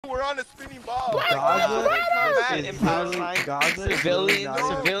We're on a spinning ball. Gaza is is literally literally Gaza is civilians. not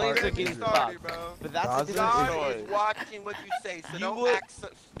even Civilians part are of getting Israel. fucked. Bro. But that's a Gaza different God story. is watching what you say, so You don't would- act so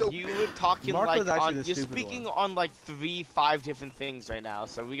stupid. You were talking Marco's like actually on. the You're stupid speaking one. on like 5 different things right now,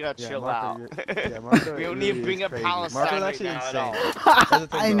 so we gotta chill out. Marco We don't really need to bring is up crazy. Palestine Marco's right actually now at insane. all. That's the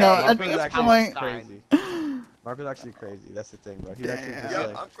thing, I bro. know, Hey, at bring this up actually point. Palestine. crazy. Marco's actually crazy. That's the thing, bro. He's actually just Yeah,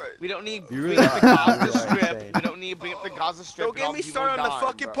 like. I'm crazy. We don't need to You bring really up the are. Gaza You are Strip. insane. We don't need to bring up the Gaza Strip. Don't and all get me people started on the dying,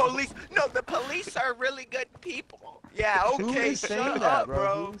 fucking bro. police. No, the police are really good people. Yeah, Who okay, is saying shut that, up, bro?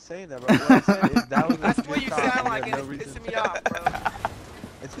 bro. Who is saying that, bro? What I said is that was That's a what good you cop, sound you like, have and no it's reason pissing me off, bro.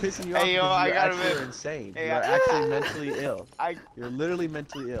 It's pissing you off Hey, yo, because I you gotta actually admit- are insane. Hey, You are actually mentally ill. I You're literally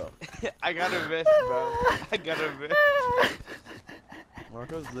mentally ill. I got a riff, bro. I got a riff.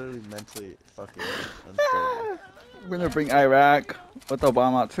 Marco's literally mentally fucking unstable. We're gonna bring Iraq with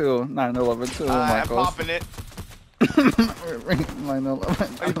Obama too. 9/11 too, I'm Marcos. popping it. We're bringing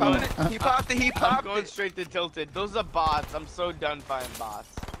 9/11. Are you popping it? He popped it, he I'm popped going it. straight to tilted. Those are bots. I'm so done fighting bots.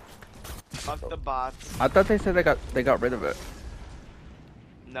 Fuck the bots. I thought they said they got rid of it.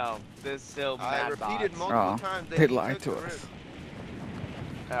 No, there's still I mad repeated bots. multiple Oh, times that they he lied took to the us. risk.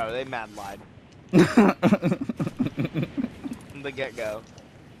 Oh, they mad lied from the get-go.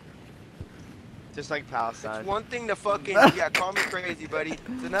 Just like Palestine. It's one thing to fucking, yeah, call me crazy, buddy.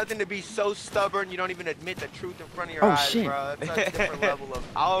 It's another thing to be so stubborn you don't even admit the truth in front of your Oh, eyes, shit. bro. That's a different level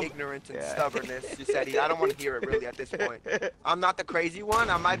I'll- of ignorance and yeah. stubbornness. You said I don't want to hear it really at this point. I'm not the crazy one.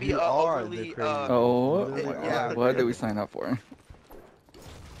 I might be You are the overly, crazy one. Oh, Literally yeah. are. what did we sign up for?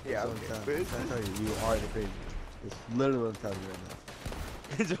 yeah, That's what okay. I'm telling you. You are the crazy. It's literally what I'm telling you right now.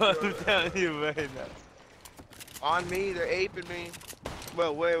 It's what I'm telling you right now. On me, they're aping me.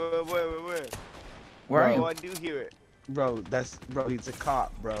 Well, where? Where are Oh, you? I do hear it. Bro, it's a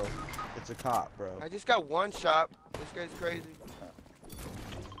cop, bro. It's a cop, bro. I just got one shot. This guy's crazy.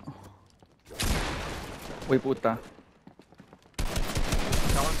 Wait, puta.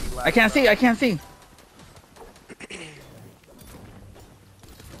 Donkey I can't see. I can't see.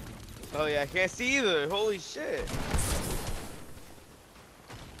 Oh yeah, I can't see either. Holy shit.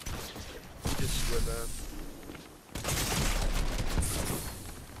 Just slip out.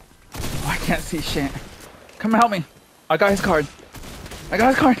 Oh, I can't see shit. Come help me. I got his card. I got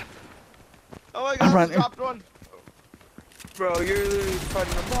his card. Oh my I'm god, running. dropped one. Bro, you're literally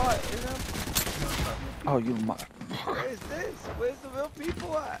fighting a bot, you know? Oh, you mother. Where is this? Where's the real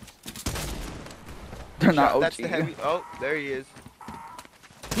people at? They're not OG. That's the heavy. Oh, there he is.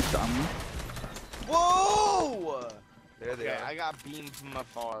 You dumb. Whoa! There they Okay, are. I got beamed from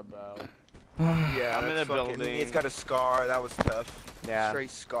afar, bro. Yeah, I'm in that's a fucking- building. He's got a scar. That was tough. Yeah. Straight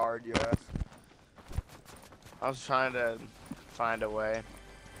scarred your ass. I was trying to find a way.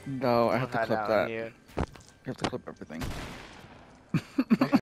 No, I I'll have to hide clip out that. in here. You have to clip everything.